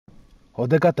Oh,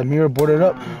 they got the mirror boarded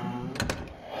up.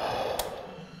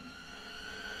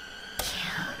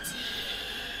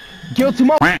 Guilty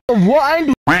motherfucker of what? I ain't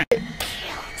do shit.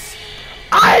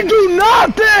 I ain't do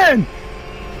nothing!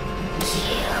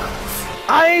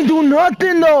 I ain't do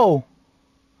nothing though!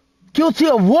 Guilty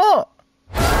of what?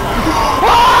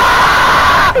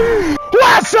 Ah!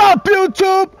 What's up,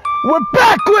 YouTube? We're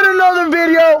back with another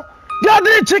video. Y'all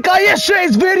didn't check out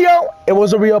yesterday's video. It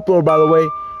was a re-upload, by the way.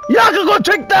 Y'all can go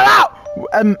check that out!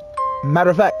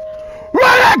 Matter of fact, run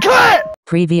that clip!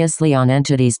 Previously on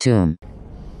Entitiy's tomb.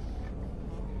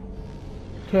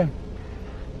 Okay.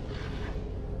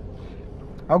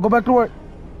 I'll go back to work.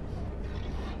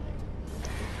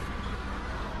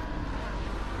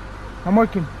 I'm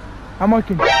working.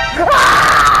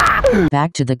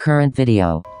 Back to the current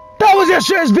video. That was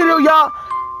yesterday's video, y'all.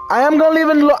 I am gonna leave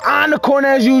it on the corner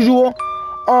as usual.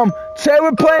 Today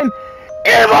we're playing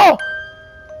Evil.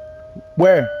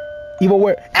 Where? Evil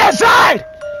where? Inside!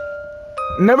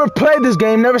 Never played this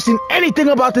game, never seen anything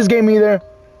about this game either.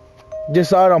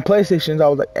 Just saw it on PlayStation. I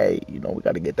was like, hey, you know, we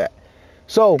gotta get that.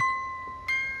 So,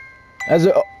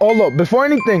 hold up, before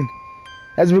anything,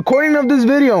 as recording of this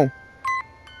video,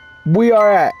 we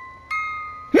are at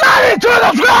 92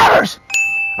 subscribers!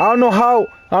 I don't know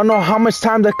how much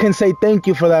time I can say thank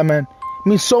you for that, man. It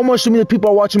means so much to me that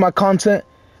people are watching my content.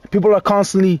 People are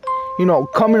constantly, you know,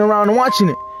 coming around and watching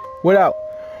it without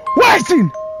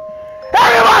wasting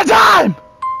any of my time!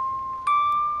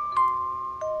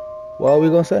 What are we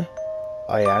gonna say?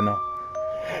 Oh yeah, I know.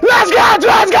 Let's go to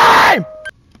this game!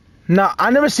 Now,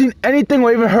 I never seen anything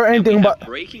or even heard anything about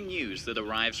breaking news that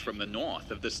arrives from the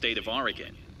north of the state of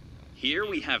Oregon. Here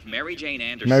we have Mary Jane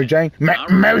Anderson. Mary Jane?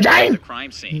 Mary Jane! The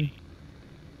crime scene.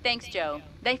 Thanks, Joe.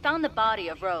 They found the body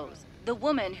of Rose, the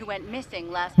woman who went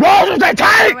missing last Rose, they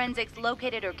take! Forensics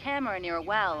located her camera near a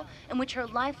well, in which her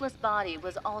lifeless body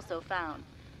was also found.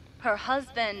 Her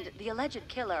husband, the alleged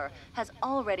killer, has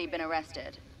already been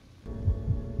arrested.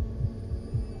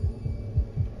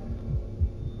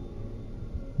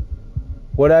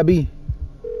 What'd that be?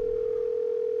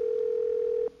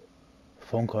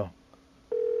 Phone call.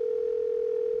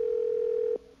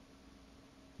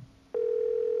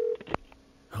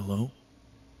 Hello?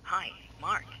 Hi,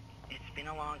 Mark. It's been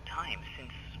a long time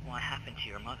since what happened to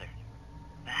your mother.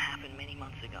 That happened many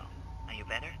months ago. Are you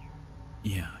better?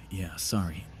 Yeah,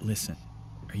 sorry. Listen,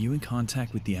 are you in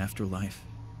contact with the afterlife?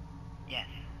 Yes.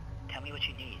 Tell me what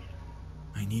you need.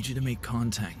 I need you to make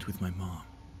contact with my mom.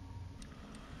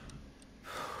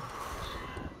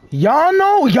 Y'all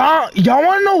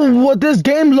wanna know what this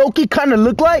game Loki kinda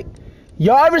look like?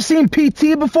 Y'all ever seen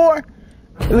PT before?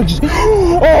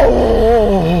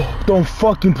 Oh, don't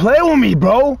fucking play with me,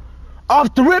 bro.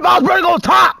 Off the rip, I was ready to go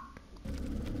top.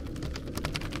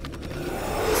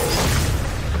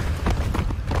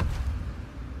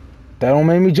 That don't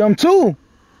make me jump too.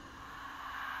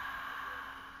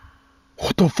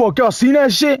 What the fuck, y'all seen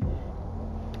that shit?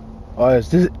 Oh, is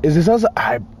this us?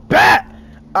 I bet.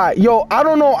 Alright, yo, I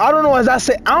don't know, as I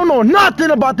said, I don't know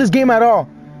nothing about this game at all.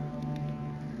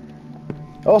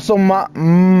 Also, my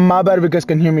bad if you guys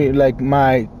can hear me, like,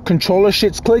 my controller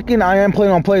shit's clicking. I am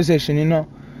playing on PlayStation, you know?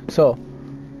 So,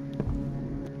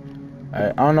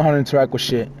 I don't know how to interact with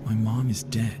shit. My mom is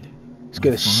dead.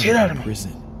 Scare the shit out of me.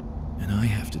 Prison, and I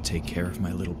have to take care of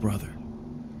my little brother.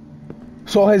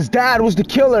 So his dad was the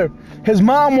killer. His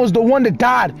mom was the one that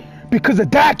died because the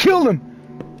dad killed him.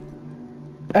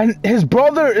 And his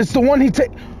brother is the one he take.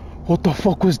 What the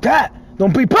fuck was that?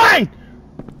 Don't be playing!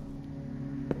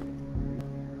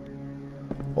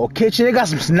 Oh, kitchen, they got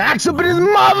some snacks up in this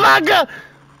motherfucker!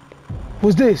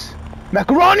 What's this?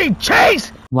 Macaroni,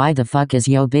 cheese! Why the fuck is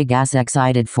yo big ass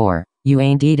excited for? You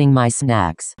ain't eating my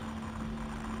snacks.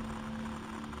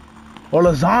 Or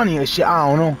lasagna and shit, I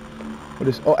don't know. What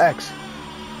is, oh, X.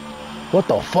 What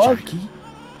the fuck? Jackie?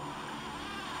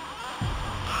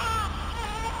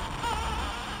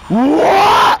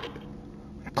 What?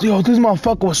 Yo, this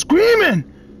motherfucker was screaming!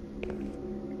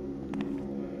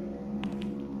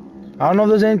 I don't know if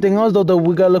there's anything else though that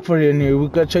we gotta look for here in here. We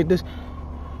gotta check this.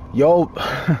 Yo,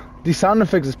 these sound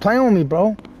effects is playing with me,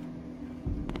 bro.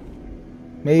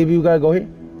 Maybe we gotta go here.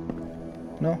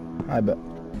 No? I bet.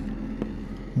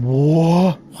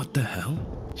 What? What the hell?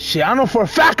 Shit, I know for a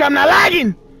fact I'm not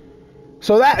lagging!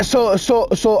 So I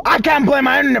can't blame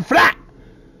my internet for that!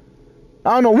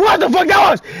 I don't know what the fuck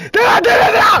that was! Did I do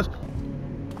that?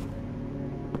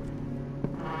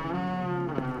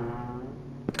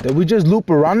 Did we just loop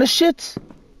around the shits?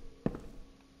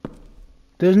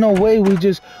 There's no way we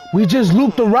just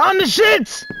looped around the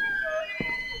shits!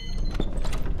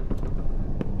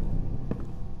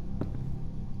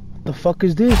 What the fuck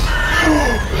is this?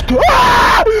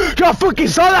 Ah! Y'all fucking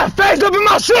saw that face up in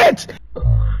my shit!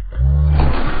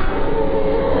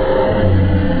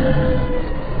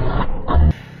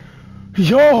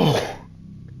 Yo!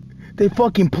 They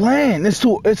fucking playing. It's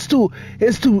too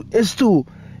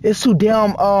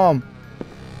damn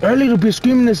early to be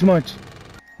screaming this much.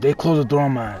 They close the door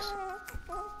on my ass.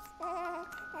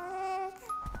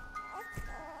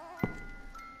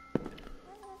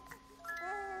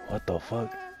 What the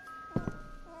fuck?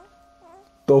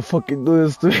 Don't fucking do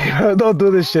this to me. Don't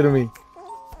do this shit to me.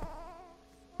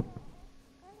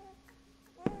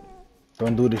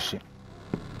 Don't do this shit.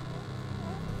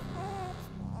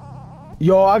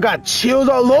 Yo, I got chills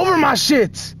all over my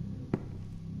shits.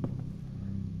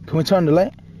 Can we turn the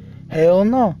light? Hell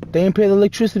no. They ain't paid the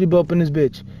electricity bill up in this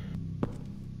bitch.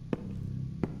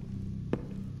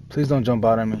 Please don't jump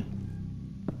out at me.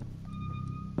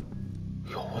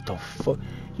 Yo, what the fuck?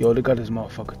 Yo, they got this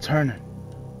motherfucker turning.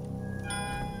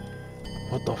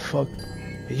 What the fuck?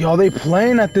 Yo, they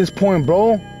playing at this point,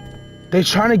 bro. They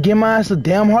trying to give my ass a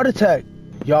damn heart attack.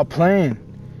 Y'all playing.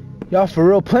 Y'all for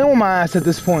real playing with my ass at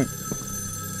this point.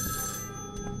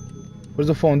 Where's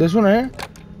the phone? This one right here?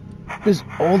 This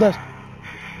old ass.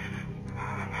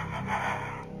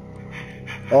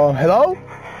 Hello?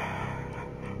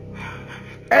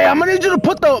 Hey, I'm gonna need you to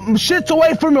put the shits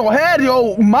away from your head,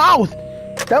 yo, mouth.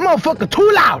 That motherfucker too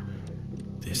loud.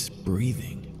 This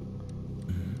breathing.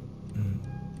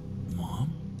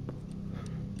 Mom?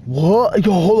 What?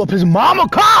 Yo, hold up. His mama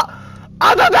caught?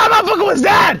 I thought that motherfucker was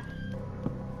dead.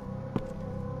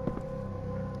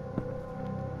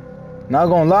 Not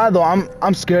gonna lie though,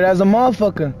 I'm scared as a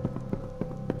motherfucker.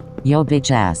 Yo bitch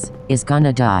ass is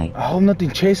gonna die. I hope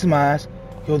nothing chases my ass.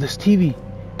 Yo, this TV.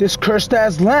 This cursed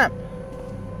ass lamp.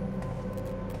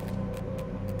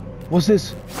 What's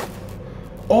this?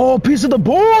 Oh, piece of the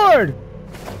board!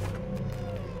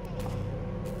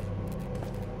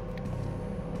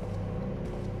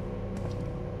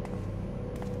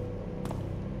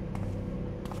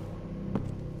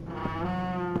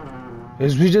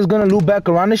 Is we just gonna loop back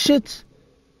around the shits?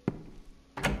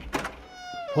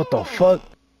 What the fuck?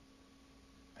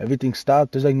 Everything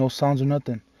stopped. There's like no sounds or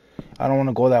nothing. I don't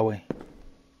wanna go that way.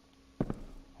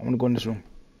 I wanna go in this room.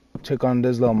 Check on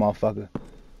this little motherfucker.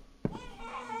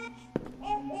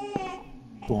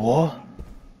 What?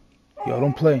 Yo,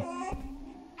 don't play.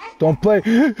 Don't play.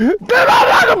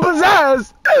 That motherfucker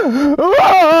possessed!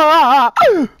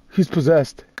 He's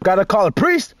possessed. Gotta call a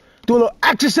priest. Do a little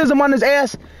exorcism on his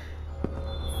ass.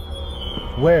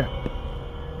 Where?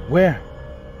 Where?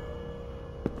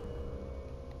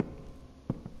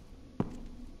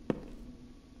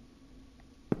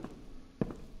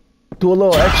 Do a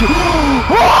little exorcism.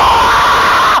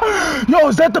 Yo,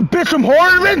 is that the bitch from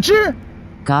Horror Adventure?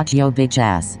 Got yo bitch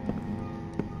ass.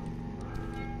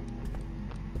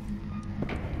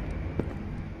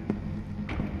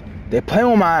 They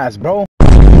playing with my ass, bro.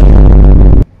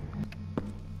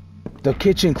 The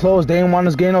kitchen closed. They didn't want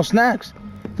us getting no snacks.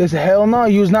 They said, hell no,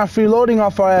 you was not freeloading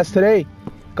off our ass today.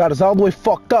 Got us all the way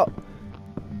fucked up.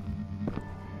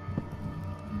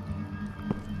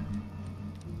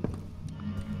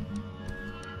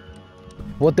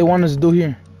 What they want us to do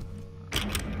here?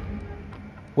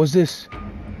 What's this?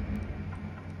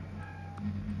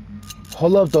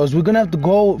 Hold up though, is we gonna have to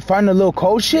go find a little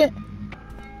code shit?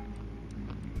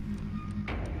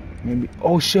 Maybe,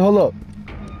 oh shit, hold up.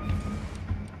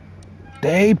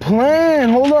 They playing,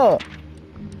 hold up.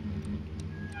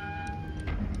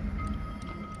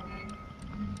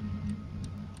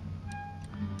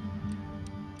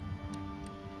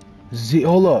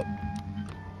 Hold up.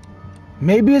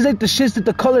 Maybe it's like the shits that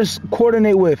the colors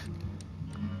coordinate with.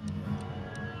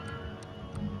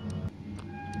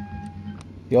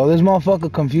 Yo, this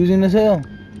motherfucker confusing as hell.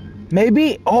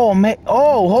 Maybe, oh,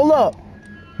 hold up.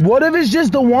 What if it's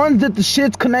just the ones that the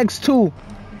shit connects to?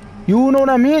 You know what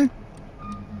I mean?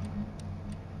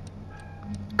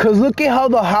 Cause look at how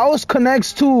the house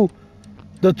connects to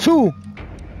the 2.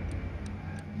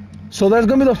 So that's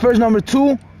gonna be the first number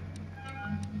 2.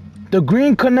 The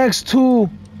green connects to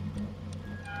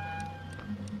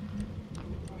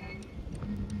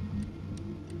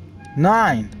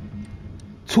 9.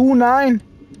 2, 9.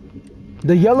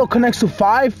 The yellow connects to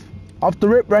 5. Off the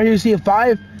rip, right here you see a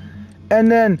 5.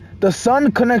 And then the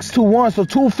sun connects to 1. So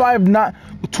 2, 5, 9.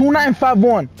 2, 9, 5,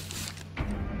 1.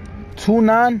 2,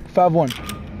 9, 5, 1.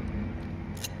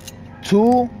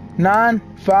 2,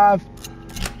 9, 5.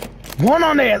 1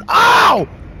 on there. Oh!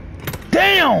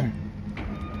 Damn!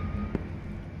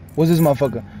 What's this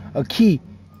motherfucker? A key.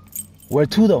 Where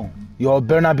to though? Yo, it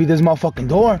better not be this motherfucking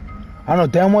door. I know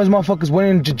damn well these motherfuckers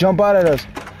waiting to jump out at us.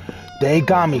 They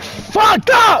got me fucked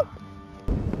up!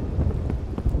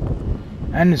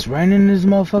 And it's raining in this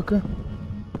motherfucker.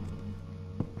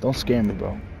 Don't scare me,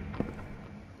 bro.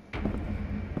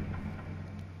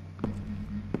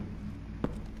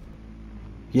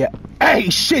 Yeah. Hey,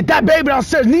 shit, that baby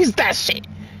downstairs needs that shit.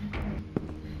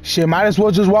 Shit, might as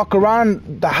well just walk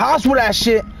around the house with that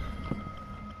shit.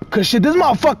 Cause shit, this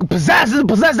motherfucker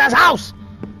possessed that house.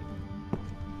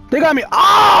 They got me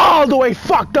all the way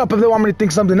fucked up if they want me to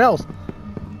think something else.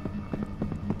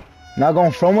 Not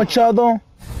going front with y'all though.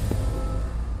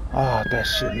 Oh, that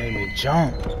shit made me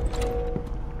jump.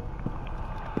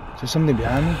 Is there something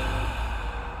behind me?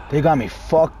 They got me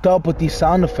fucked up with these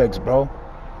sound effects, bro.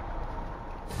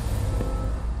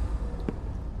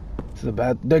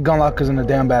 They're gonna lock us in the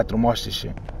damn bathroom. Watch this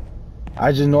shit.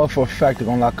 I just know it for a fact they're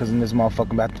gonna lock us in this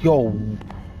motherfucking bathroom. Yo.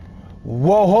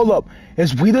 Whoa, hold up.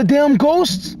 Is we the damn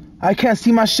ghosts? I can't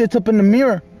see my shit up in the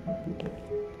mirror.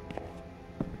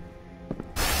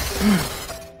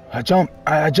 I jump.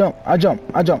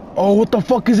 Oh, what the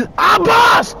fuck is it? Ah,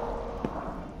 boss!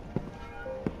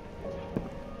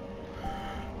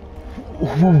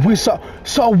 We saw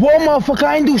what, motherfucker?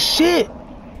 I ain't do shit.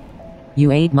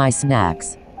 You ate my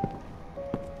snacks.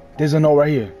 There's a note right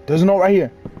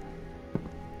here.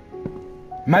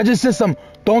 Imagine system.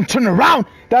 Don't turn around.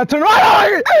 That turn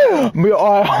around.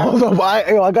 Hold up.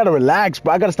 I gotta relax,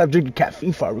 bro. I gotta stop drinking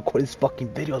caffeine before I record these fucking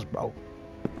videos, bro.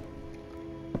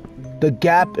 The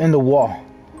gap in the wall.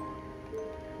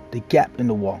 What gap in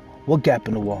the wall?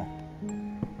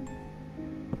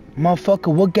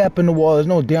 Motherfucker, what gap in the wall? There's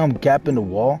no damn gap in the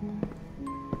wall.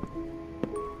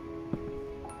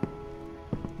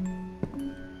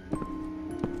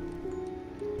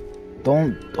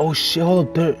 Oh shit,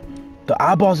 hold up. The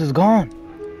eyeballs is gone.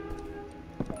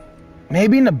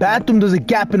 Maybe in the bathroom there's a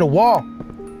gap in the wall.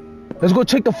 Let's go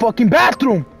check the fucking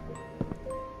bathroom.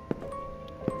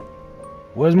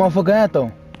 Where's motherfucker at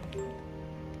though?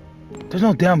 There's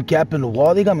no damn gap in the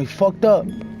wall. They got me fucked up.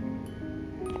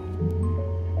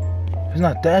 It's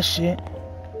not that shit.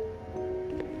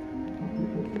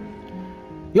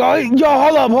 Yo,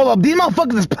 hold up. These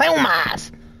motherfuckers is playing with my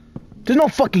ass. There's no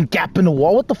fucking gap in the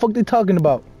wall. What the fuck they talking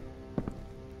about?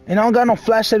 And I don't got no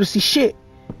flashlight to see shit.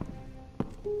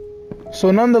 So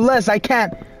nonetheless, I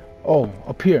can't. Oh,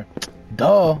 up here.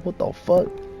 Duh. What the fuck?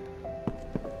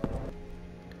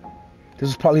 This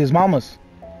is probably his mama's.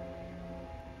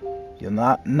 You're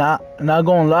not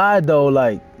gonna lie though,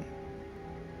 like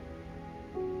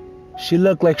she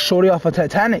looked like Shorty off of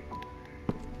Titanic.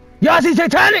 Yeah, I see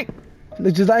Titanic!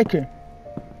 Looks just like her.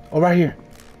 Oh, right here.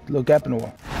 Little gap in the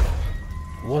wall.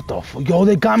 What the fuck? Yo,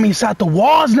 they got me inside the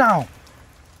walls now.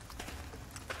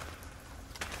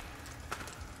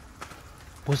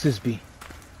 What's this be?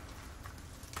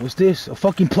 What's this? A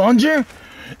fucking plunger?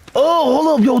 Oh,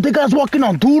 hold up, yo, they guys walking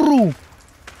on duru.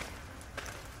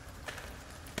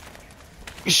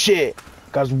 Shit.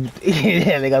 Guys,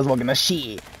 yeah, they guys walking on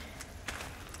shit.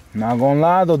 Not gonna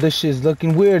lie though, this shit's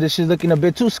looking weird. This shit's looking a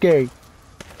bit too scary.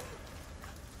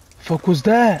 Fuck was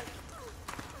that?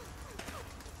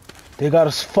 They got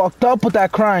us fucked up with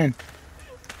that crying.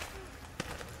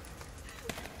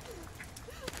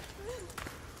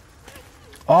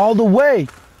 All the way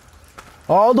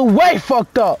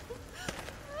fucked up.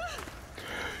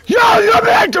 Yo, you be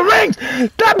like the rings.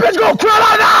 That bitch gonna crawl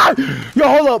out now. Yo,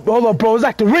 hold up, bro. It's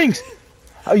like the rings.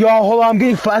 Yo, hold on. I'm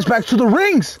getting flashbacks to the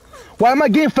rings. Why am I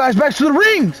getting flashbacks to the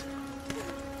rings?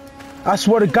 I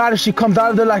swear to God, if she comes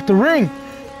out of there like the ring.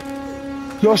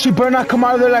 Yo, she better not come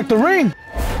out of there like the ring.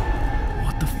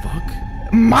 What the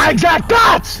fuck? My exact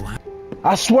thoughts.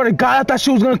 I swear to God, I thought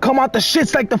she was gonna come out the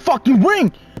shits like the fucking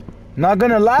ring. Not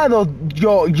gonna lie though,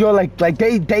 yo, like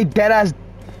they dead ass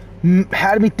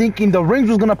had me thinking the rings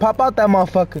was gonna pop out that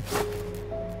motherfucker.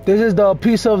 This is the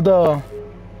piece of the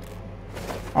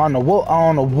I don't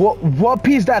know what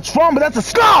piece that's from, but that's a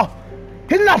skull.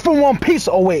 It's not from One Piece.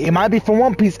 Oh wait, it might be from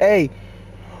One Piece. Hey,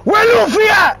 where Luffy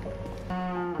at?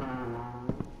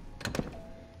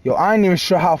 Yo, I ain't even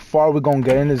sure how far we're gonna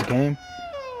get in this game.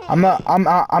 I'm not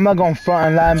gonna front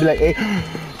and lie and be like, hey,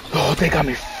 oh, they got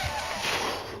me.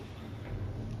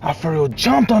 I for real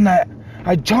jumped on that.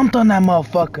 I jumped on that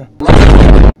motherfucker.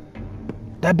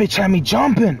 That bitch had me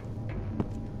jumping.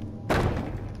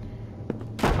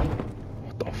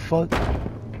 What the fuck?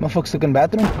 Motherfucker stuck in the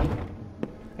bathroom?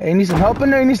 Hey, you need some help in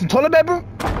there? You need some toilet paper?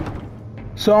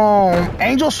 Some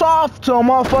Angel Soft? Some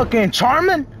motherfucking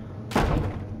Charmin?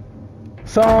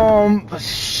 Some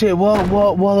shit, what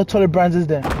other toilet brands is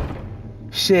there?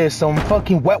 Shit, some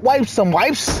fucking wet wipes, some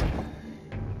wipes?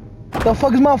 The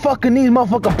fuck is motherfucker needs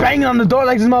motherfucker banging on the door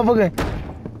like this motherfucker?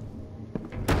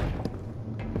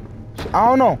 I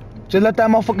don't know. Just let that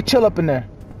motherfucker chill up in there.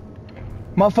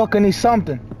 Motherfucker needs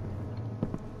something.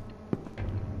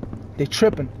 They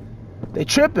tripping. They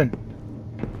tripping.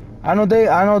 I know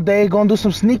they gonna do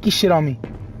some sneaky shit on me.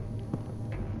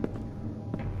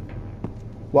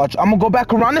 Watch, I'm gonna go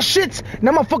back around the shits.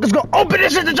 Now motherfuckers gonna open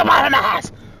this shit and jump out of my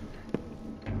ass.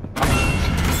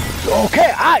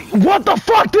 Okay, what the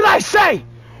fuck did I say?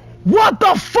 What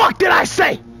the fuck did I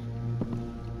say?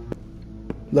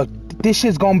 Look, this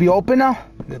shit's gonna be open now.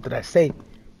 What did I say?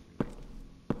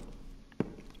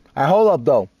 Alright, hold up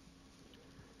though.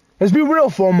 Let's be real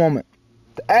for a moment.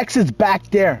 The exit's back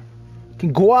there. You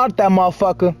can go out that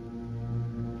motherfucker.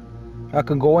 I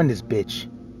can go in this bitch.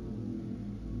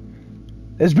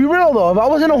 Let's be real though. If I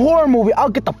was in a horror movie, I'll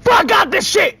get the fuck out this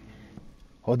shit.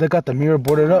 Oh, they got the mirror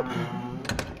boarded up.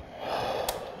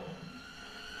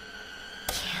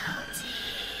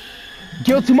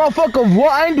 Guilty motherfucker of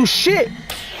what? I ain't do shit.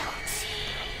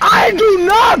 I ain't do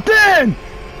nothing.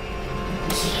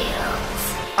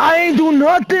 I ain't do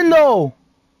nothing though.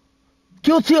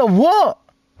 Guilty of what?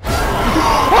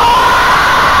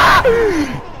 Ah!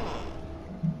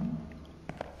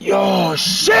 Yo,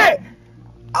 shit.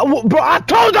 Bro, I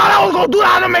told y'all I was gonna do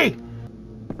that to me.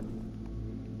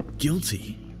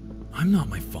 Guilty? I'm not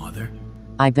my father.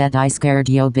 I bet I scared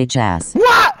yo bitch ass.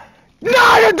 What?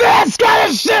 No, you didn't scare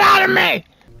the shit out of me.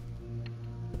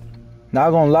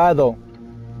 Not gonna lie though,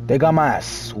 they got my ass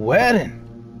sweating.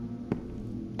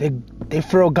 They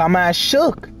for real got my ass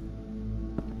shook.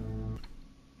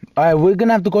 Alright, we're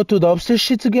gonna have to go through the upstairs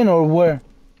shits again, or where?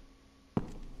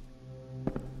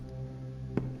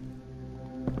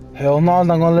 Hell no, it's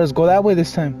not gonna let us go that way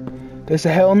this time. They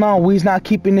said, hell no, we's not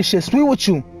keeping this shit sweet with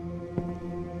you.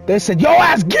 They said, yo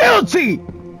ass guilty!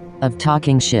 Of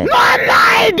talking shit. No,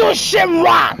 I ain't do shit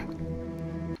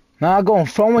wrong! Now I go in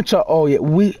front with y'all. Oh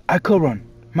yeah, I could run.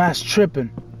 My ass tripping.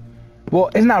 Well,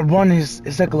 it's not running,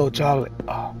 it's like a little jog.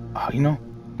 You know?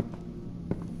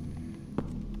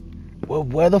 Well,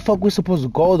 where the fuck we supposed to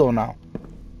go though now?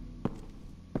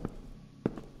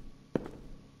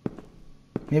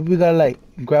 Maybe we gotta like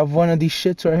grab one of these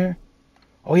shits right here.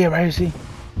 Oh yeah, right here, see?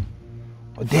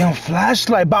 Oh damn,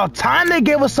 flashlight. About time they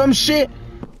gave us some shit.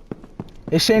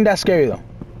 This shit ain't that scary though.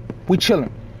 We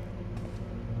chilling.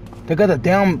 They got the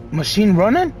damn machine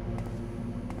running?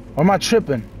 Or am I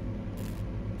tripping?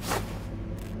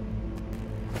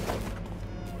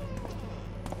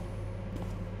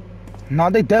 No,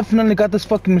 they definitely got this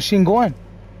fucking machine going.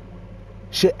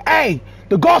 Shit, hey!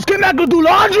 The ghost came back to do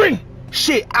laundry!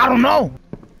 Shit, I don't know.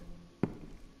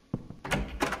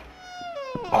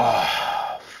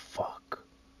 Oh, fuck.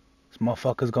 This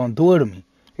motherfucker's gonna do it to me.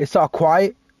 It's all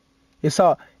quiet. It's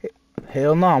all...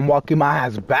 Hell no, I'm walking my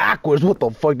ass backwards. What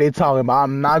the fuck they talking about?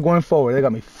 I'm not going forward. They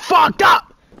got me fucked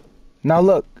up! Now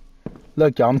look.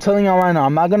 Look, y'all, I'm telling y'all right now,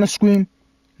 I'm not gonna scream.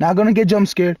 Not gonna get jump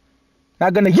scared.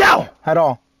 Not gonna yell at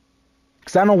all.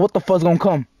 Cause I know what the fuck's gonna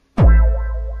come.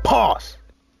 Pause.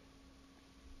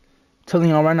 Telling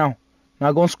y'all right now.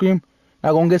 Not gonna scream.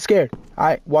 Not gonna get scared.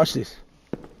 Alright, watch this.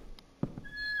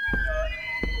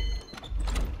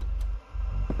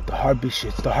 The heartbeat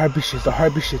shits. The heartbeat shits. The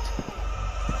heartbeat shits.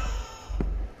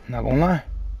 Not gonna lie.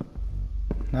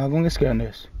 Not gonna get scared on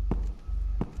this.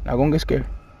 Not gonna get scared.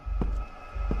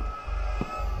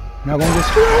 Not gonna get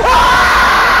scared.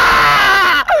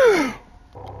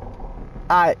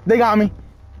 Alright, they got me.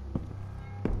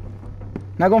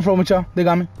 Not gonna throw with y'all. They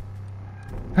got me.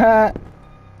 Ha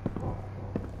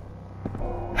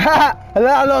ha. A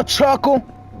little chuckle.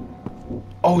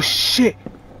 Oh shit.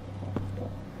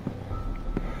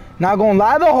 Not gonna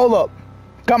lie though. Hold up.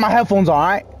 Got my headphones on,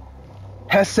 alright?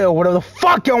 Headset or whatever the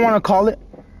fuck y'all wanna call it.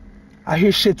 I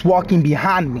hear shit's walking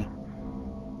behind me.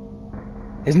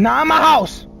 It's not in my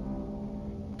house.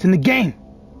 It's in the game.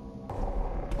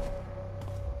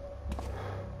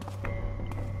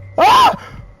 Ah!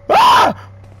 Ah!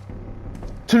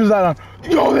 Turn the light on.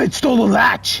 Yo, they stole the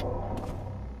latch.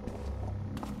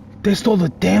 They stole the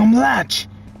damn latch.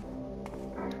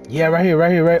 Yeah, right here,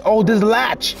 right here, right. Oh, this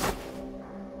latch.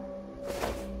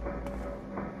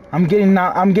 I'm getting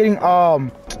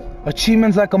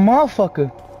achievements like a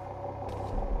motherfucker.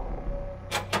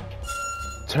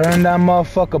 Turn that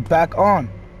motherfucker back on.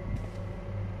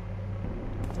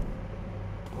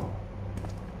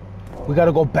 We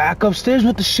gotta go back upstairs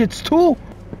with the shits too.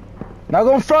 Not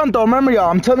going front though, remember y'all,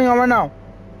 I'm telling y'all right now.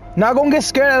 Not gonna get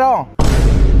scared at all.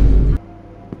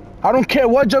 I don't care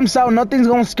what jumps out, nothing's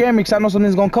gonna scare me because I know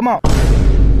something's gonna come out.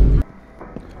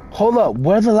 Hold up,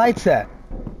 where the lights at?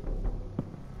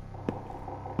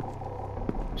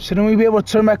 Shouldn't we be able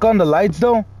to turn back on the lights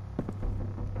though?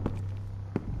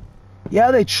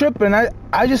 Yeah, they tripping.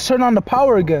 I just turned on the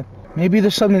power again. Maybe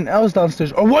there's something else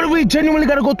downstairs. Or what if we genuinely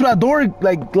gotta go through that door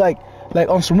like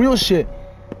on some real shit?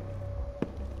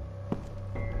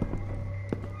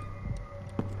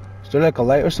 Is there like a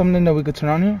light or something that we could turn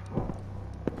on here?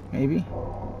 Maybe?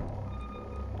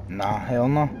 Nah, hell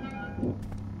no.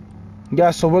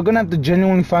 Yeah, so we're gonna have to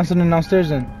genuinely find something downstairs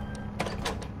then.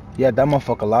 Yeah, that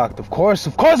motherfucker locked. Of course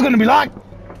it's gonna be locked.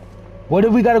 What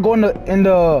if we gotta go in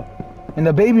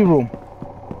the baby room?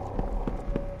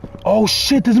 Oh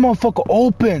shit, this motherfucker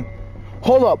open.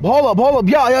 Hold up.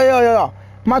 Yeah.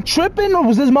 Am I tripping or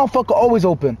was this motherfucker always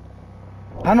open?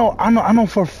 I know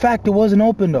for a fact it wasn't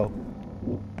open though.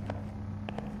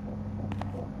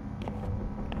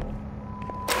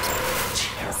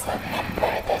 Just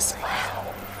remember this well.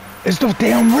 It's the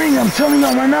damn ring, I'm telling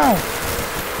y'all right now.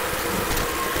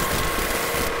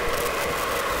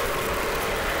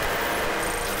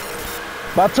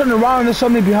 But I turn around and there's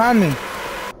something behind me.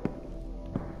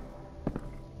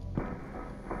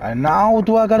 And now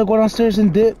do I gotta go downstairs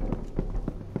and dip?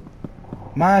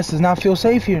 My ass does not feel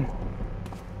safe here.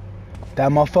 That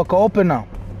motherfucker open now.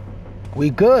 We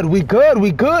good.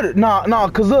 Nah,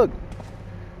 cause look.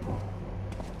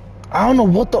 I don't know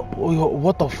what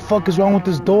the fuck is wrong with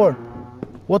this door.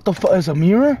 What the fuck is a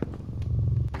mirror?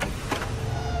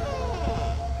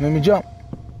 Let me jump.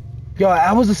 Yo,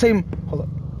 that was the same. Hold up.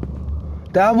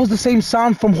 That was the same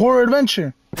sound from Horror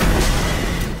Adventure.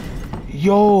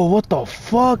 Yo, what the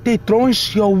fuck? They throwing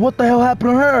yo, what the hell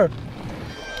happened to her?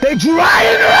 They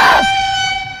drying her ass!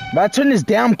 But I turn this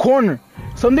damn corner.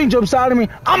 Something jumps out of me.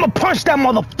 I'ma punch that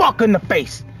motherfucker in the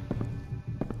face.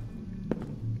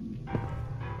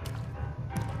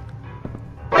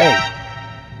 Hey,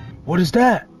 what is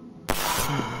that?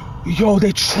 Yo,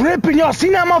 they tripping. Y'all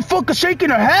seen that motherfucker shaking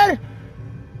her head?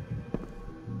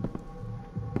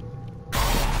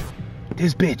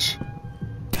 This bitch.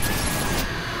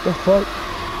 The fuck?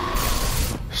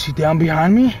 Is she down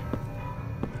behind me?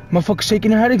 Motherfucker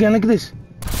shaking her head again. Look at this.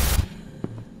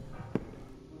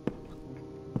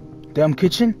 Damn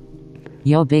kitchen.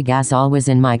 Yo, big ass always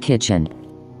in my kitchen.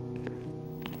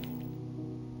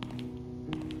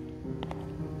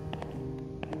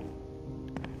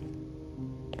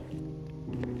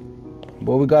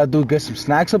 What we gotta do? Get some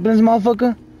snacks up in this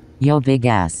motherfucker? Yo, big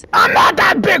ass. I'm not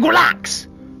that big, relax!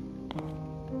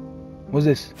 What's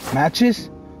this? Matches?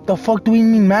 The fuck do we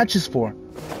need matches for?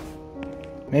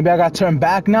 Maybe I gotta turn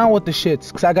back now with the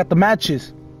shits, cause I got the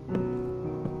matches.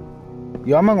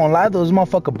 Yo, I'm not gonna lie, those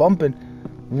motherfucker bumping.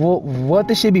 What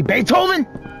this shit be, Beethoven?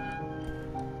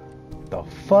 The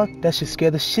fuck? That shit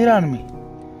scared the shit out of me.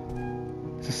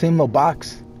 It's the same little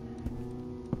box.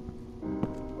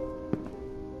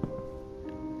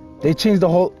 They changed the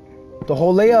whole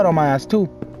layout on my ass too.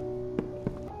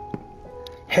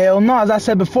 Hell no, as I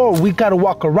said before, we gotta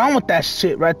walk around with that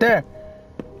shit right there.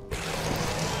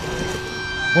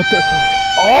 What the?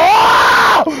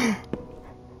 Oh!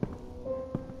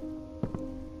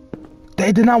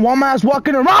 They did not want my ass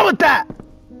walking around with that.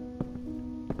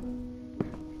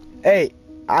 Hey,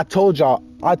 I told y'all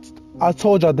that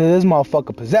this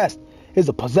motherfucker possessed. It's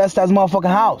a possessed ass motherfucking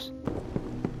house.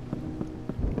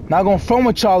 Not gonna front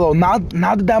with y'all though. Now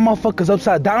that motherfucker's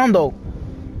upside down though,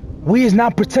 we is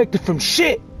not protected from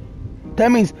shit.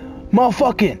 That means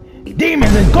motherfucking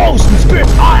demons and ghosts and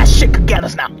spirits, all that shit could get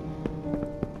us now.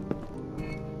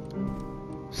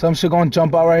 Some shit gonna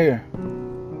jump out right here.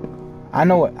 I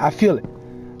know it. I feel it.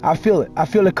 I feel it. I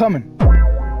feel it coming.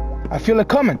 I feel it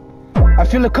coming. I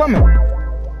feel it coming.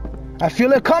 I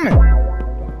feel it coming.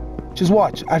 Just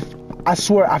watch. I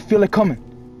swear I feel it coming.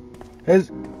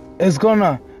 It's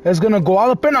gonna go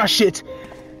all up in our shit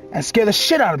and scare the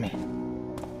shit out of me.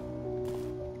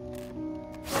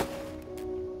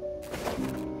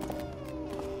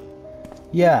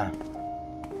 Yeah.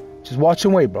 Just watch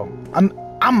and wait, bro.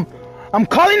 I'm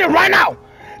calling it right now.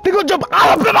 They gonna jump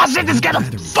all up in my shit and scare the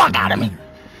fuck out of me.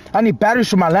 I need batteries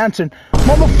for my lantern.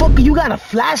 Motherfucker, you got a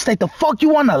flashlight. The fuck you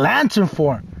want a lantern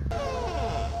for?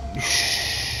 Shit.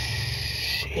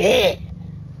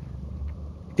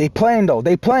 They playing though.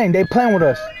 They playing with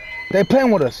us. They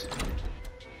playing with us.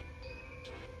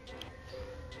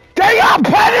 They are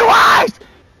Pennywise!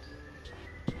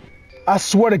 I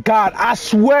swear to God, I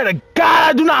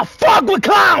do not fuck with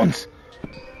clowns!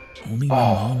 Only my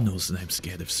mom knows that I'm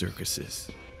scared of circuses.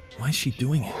 Why is she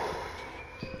doing it?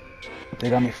 They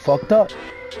got me fucked up.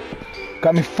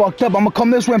 Got me fucked up. I'ma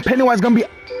come this way and Pennywise gonna be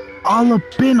all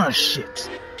up in our shit.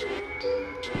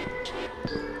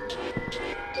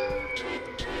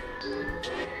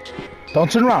 Don't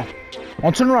turn around.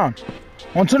 Don't turn around.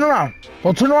 Don't turn around.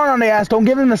 Don't turn around on their ass. Don't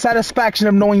give them the satisfaction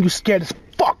of knowing you scared as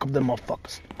fuck of them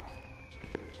motherfuckers.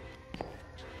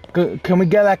 Can we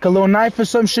get like a little knife or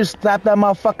some shit? Slap that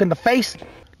motherfucker in the face?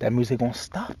 That music gonna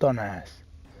stop on our ass.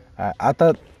 I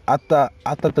thought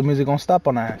the music gonna stop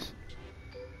on our ass.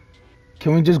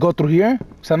 Can we just go through here?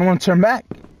 Because I don't want to turn back.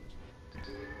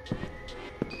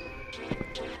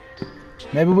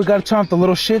 Maybe we gotta turn off the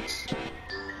little shits.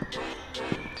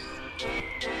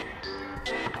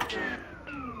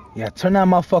 Yeah, turn that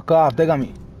motherfucker off. They got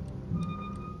me.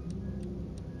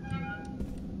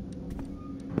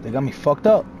 They got me fucked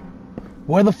up.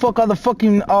 Where the fuck are the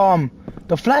fucking,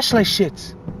 the flashlight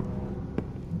shits?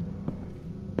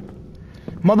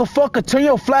 Motherfucker, turn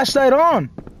your flashlight on.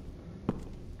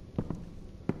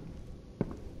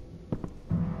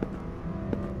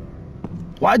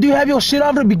 Why do you have your shit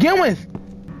off to begin with?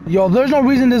 Yo, there's no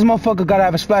reason this motherfucker gotta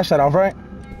have his flashlight off, right?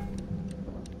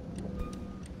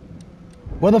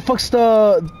 Where the fuck's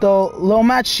the little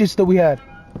match shits that we had?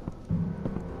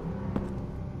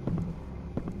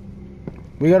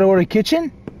 We gotta go to the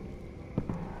kitchen?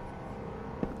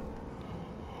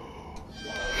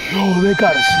 Yo, they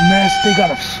got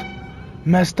us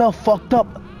messed up, fucked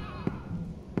up.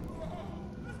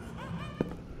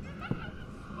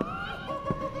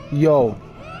 Yo,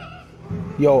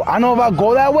 I know if I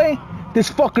go that way, this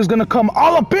fucker's gonna come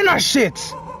all up in our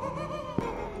shits.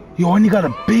 Yo, and he got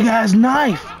a big ass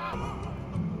knife.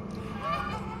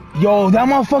 Yo, that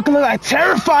motherfucker look like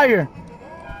Terrifier.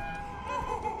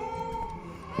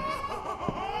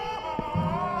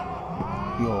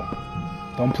 Yo,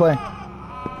 don't play.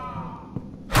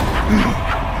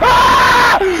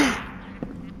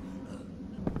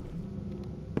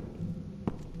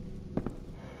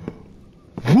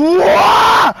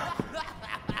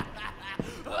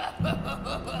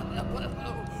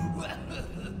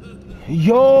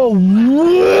 Yo,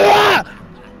 what?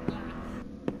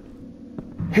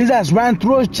 His ass ran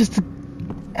through us just to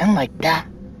end like that.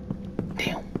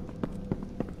 Damn.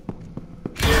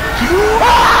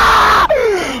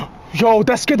 Yo,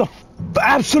 that scared the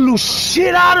absolute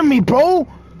shit out of me, bro.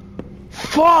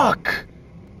 Fuck.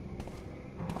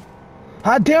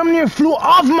 I damn near flew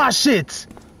off my shit.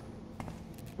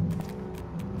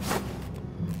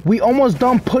 We almost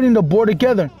done putting the board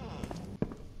together.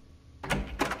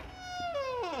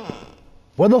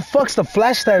 Where the fuck's the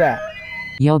flashlight at?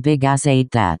 Yo, big ass ate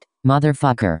that,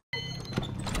 motherfucker.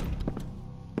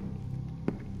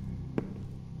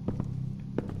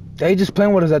 They just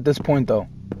playing with us at this point, though.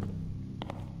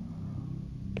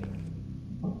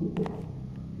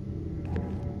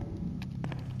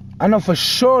 I know for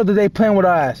sure that they playing with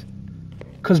our ass.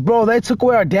 Cause bro, they took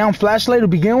away our damn flashlight to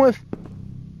begin with.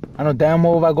 I know damn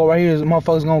well if I go right here, this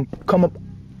motherfucker's gonna come up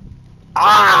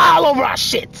all over our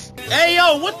shit. Hey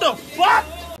yo, what the fuck?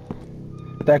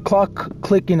 That clock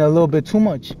clicking a little bit too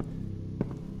much.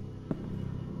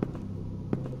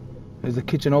 Is the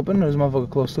kitchen open or is motherfucker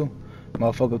close too?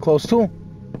 Motherfucker close too.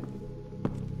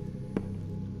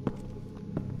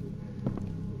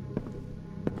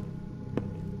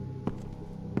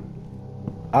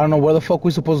 I don't know where the fuck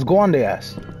we supposed to go on their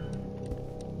ass.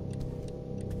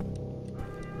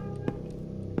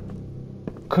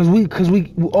 Cause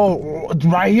we, oh,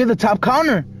 right here, the top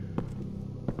counter.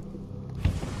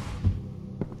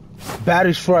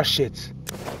 Batteries for our shits.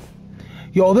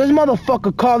 Yo, this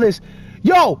motherfucker called this,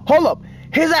 yo, hold up.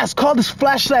 His ass called this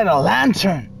flashlight a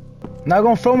lantern. Not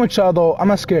gonna film with y'all though, I'm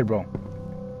not scared, bro.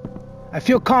 I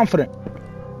feel confident.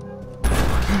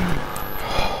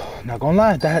 Not gonna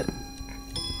lie, that...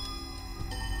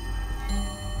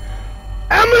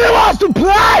 Emily wants to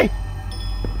play!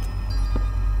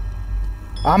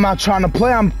 I'm not trying to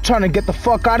play, I'm trying to get the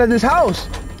fuck out of this house.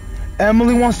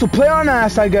 Emily wants to play on our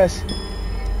ass, I guess.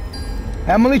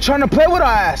 Emily trying to play with our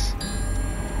ass.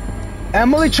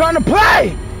 Emily trying to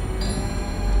play!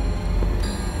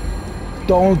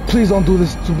 Please don't do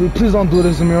this to me. Please don't do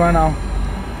this to me right now.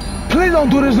 Please don't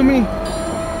do this to me.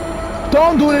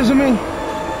 Don't do this to me.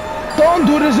 Don't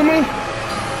do this to me.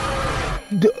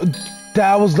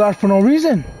 That was loud for no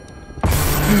reason.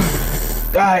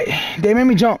 Alright, they made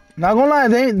me jump. Not gonna lie,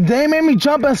 they made me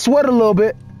jump and sweat a little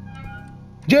bit.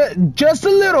 Just a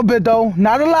little bit though,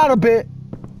 not a lot of bit.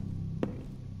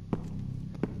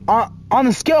 On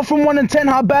a scale from 1 to 10,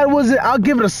 how bad was it? I'll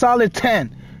give it a solid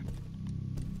 10.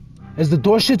 Is the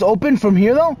door shit open from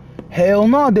here though? Hell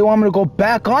no, they want me to go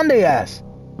back on their ass.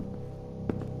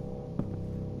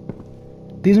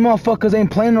 These motherfuckers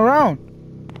ain't playing around.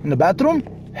 In the bathroom?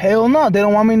 Hell no, they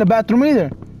don't want me in the bathroom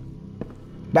either.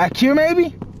 Back here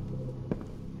maybe?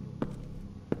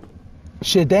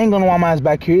 Shit, they ain't gonna want my ass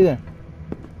back here either.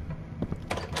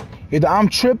 Either I'm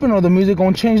tripping or the music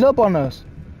gonna change up on us.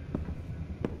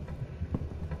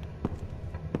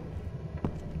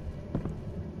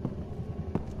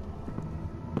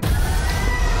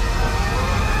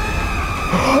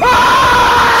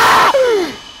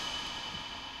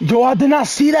 Yo, I did not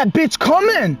see that bitch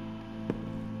coming.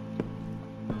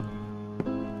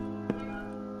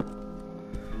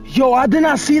 Yo, I did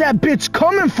not see that bitch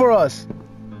coming for us.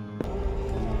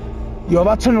 Yo, if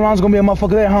I turn around, it's gonna be a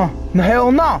motherfucker there, huh?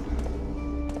 Hell no.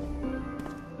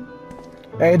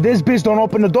 Hey, this bitch don't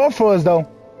open the door for us, though.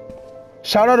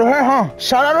 Shout out to her, huh?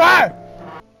 Shout out to her!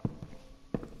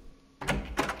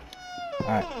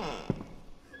 Alright.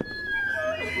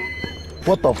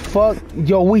 What the fuck?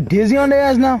 Yo, we dizzy on their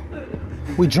ass now?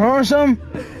 We drunk or something?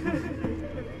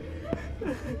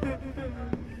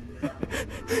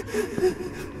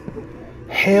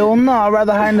 Hell no, I'd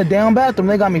rather hide in the damn bathroom.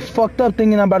 They got me fucked up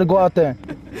thinking I'm about to go out there.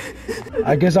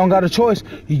 I guess I don't got a choice.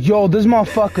 Yo, this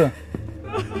motherfucker.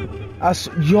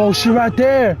 Yo, she right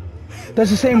there. That's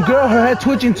the same girl, her head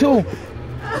twitching too.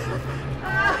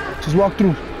 Just walk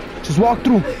through. Just walk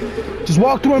through. Just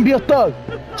walk through and be a thug.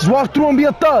 Just walk through and be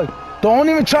a thug. Don't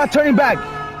even try turning back.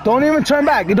 Don't even turn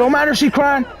back. It don't matter if she's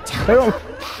crying.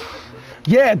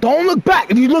 Yeah, don't look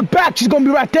back. If you look back, she's gonna be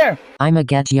right there. I'ma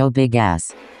get yo big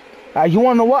ass. You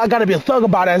wanna know what? I gotta be a thug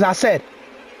about it, as I said.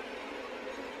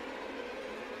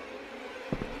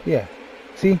 Yeah.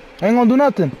 See? I ain't gonna do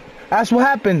nothing. That's what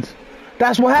happens.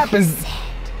 That's what happens.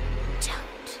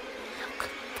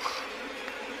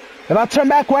 If I turn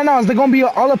back right now, is they gonna be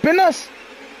all up in us?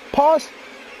 Pause.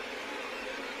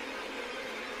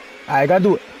 Alright, gotta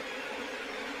do it.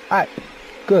 Alright,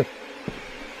 good.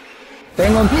 They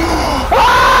ain't gonna.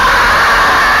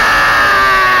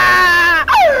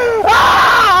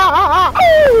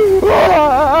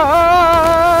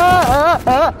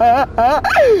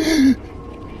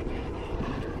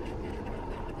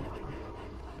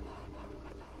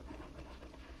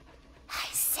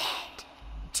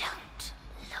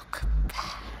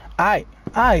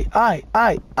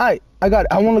 I got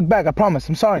it. I won't look back, I promise.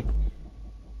 I'm sorry.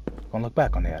 Won't look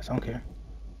back on the ass. I don't care.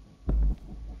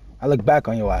 I look back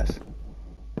on your ass.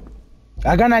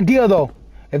 I got an idea though.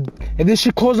 If this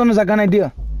shit closed on us, I got an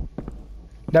idea.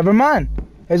 Never mind.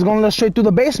 It's gonna look straight through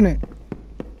the basement.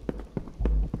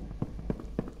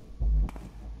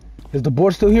 Is the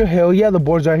board still here? Hell yeah, the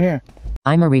board's right here.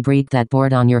 I'ma rebreak that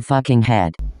board on your fucking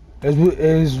head. Is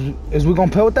we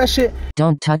gonna play with that shit?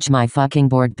 Don't touch my fucking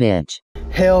board, bitch.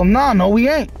 Hell nah, no we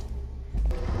ain't.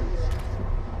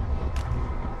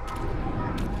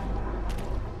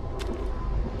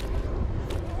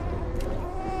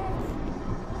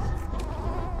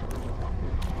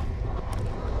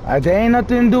 There ain't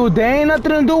nothing to do. There ain't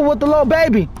nothing to do with the little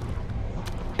baby.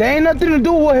 There ain't nothing to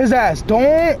do with his ass. Don't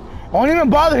even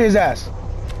bother his ass.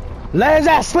 Let his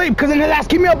ass sleep, cause then his ass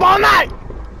keep me up all night.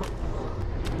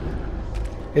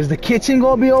 Is the kitchen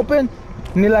gonna be open?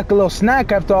 Need like a little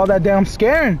snack after all that damn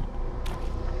scaring.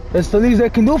 It's the least they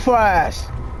can do for our ass.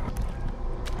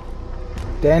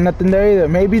 There ain't nothing there either.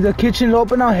 Maybe the kitchen's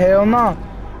open now? Hell no.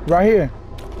 Right here.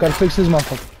 Gotta fix this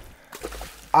motherfucker.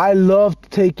 I love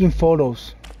taking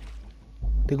photos.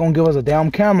 They gonna give us a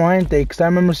damn camera, ain't they? Cause I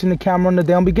remember seeing the camera in the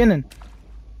damn beginning.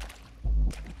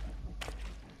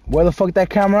 Where the fuck that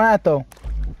camera at though?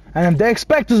 And if they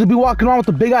expect us to be walking around with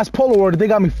a big ass Polaroid, they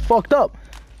got me fucked up.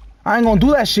 I ain't gonna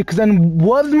do that shit, cause then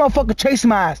what is motherfucker chasing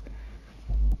my ass?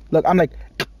 Look, I'm like,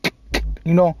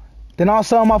 you know, then all of a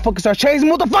sudden motherfucker start chasing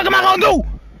me. What the fuck am I gonna do?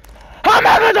 How am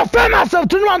I gonna defend myself?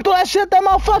 Turn around and throw that shit at that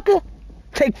motherfucker?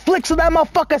 Take flicks of that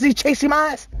motherfucker as he's chasing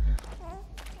my ass?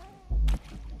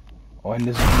 Oh, and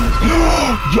this is yo,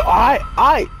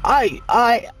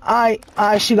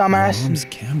 she got my ass. Mom's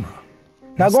camera.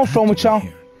 Not gonna phone with y'all.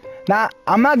 Nah,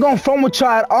 I'm not gonna phone with y'all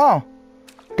at all.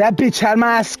 That bitch had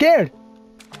my ass scared.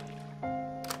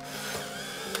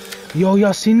 Yo,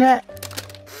 y'all seen that?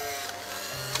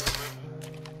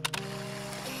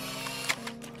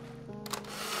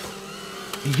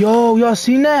 Yo, y'all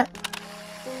seen that?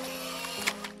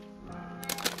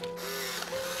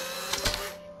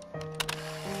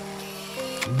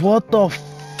 What the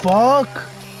fuck?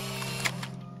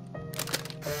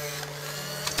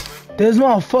 This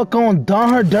motherfucker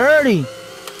done her dirty.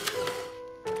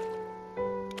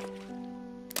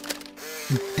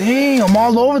 Damn, I'm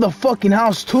all over the fucking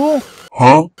house too?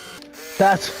 Huh?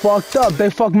 That's fucked up.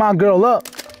 They fucked my girl up.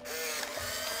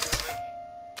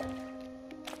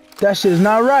 That shit is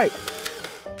not right.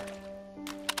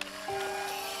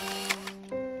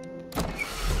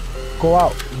 Go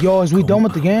out. Yo, is we done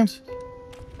with the game?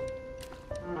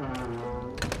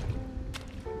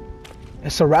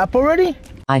 It's a wrap already?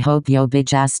 I hope yo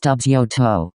bitch ass stubs yo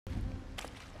toe.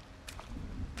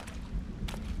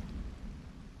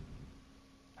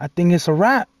 I think it's a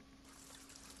wrap.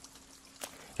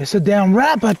 It's a damn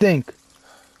wrap, I think.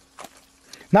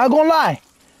 Not gonna lie.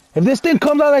 If this thing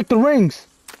comes out like the rings,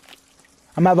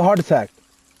 I'm gonna have a heart attack.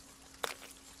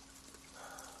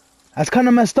 That's kind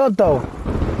of messed up though.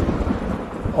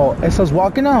 Oh, it says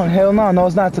walking out? Hell no, no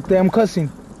it's not. It's a damn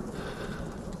cussing.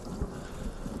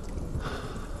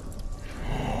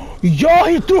 Yo,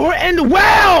 he threw her in the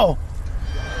well!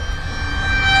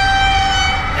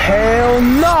 Hell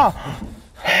no!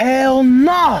 Hell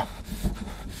no!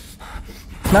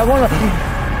 Not gonna...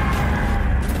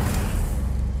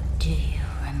 Do you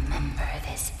remember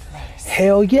this place?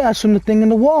 Hell yeah, I swim the thing in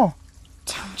the wall.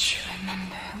 Don't you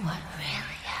remember what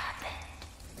really happened?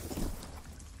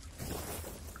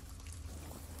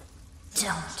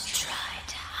 Don't try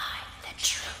to hide the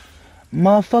truth.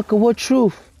 Motherfucker, what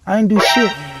truth? I ain't do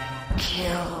shit.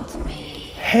 Killed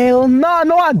me. Hell no,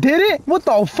 no I didn't. What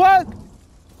the fuck?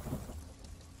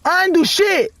 I ain't do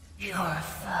shit. Your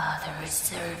father is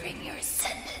serving your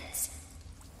sentence.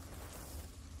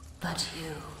 But you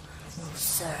will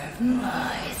serve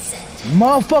my sentence.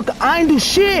 Motherfucker, I ain't do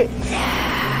shit.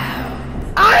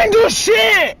 I ain't do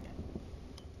shit.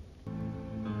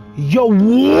 Yo,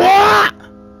 what?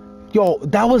 Yo,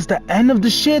 that was the end of the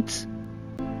shits?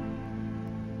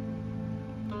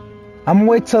 I'm gonna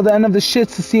wait till the end of the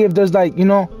shits to see if there's like, you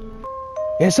know,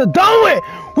 it's a done with.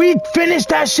 We finished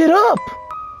that shit up.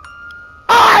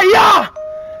 Alright, y'all.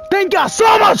 Thank y'all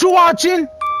so much for watching.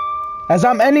 As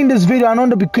I'm ending this video, I know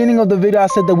in the beginning of the video I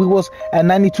said that we was at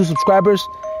 92 subscribers.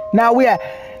 Now we at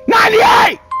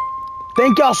 98.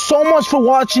 Thank y'all so much for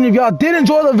watching. If y'all did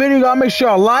enjoy the video, y'all make sure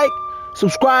y'all like,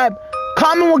 subscribe,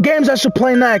 comment what games I should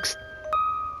play next.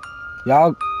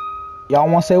 Y'all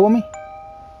want to say it with me?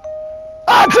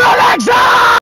 Until next time!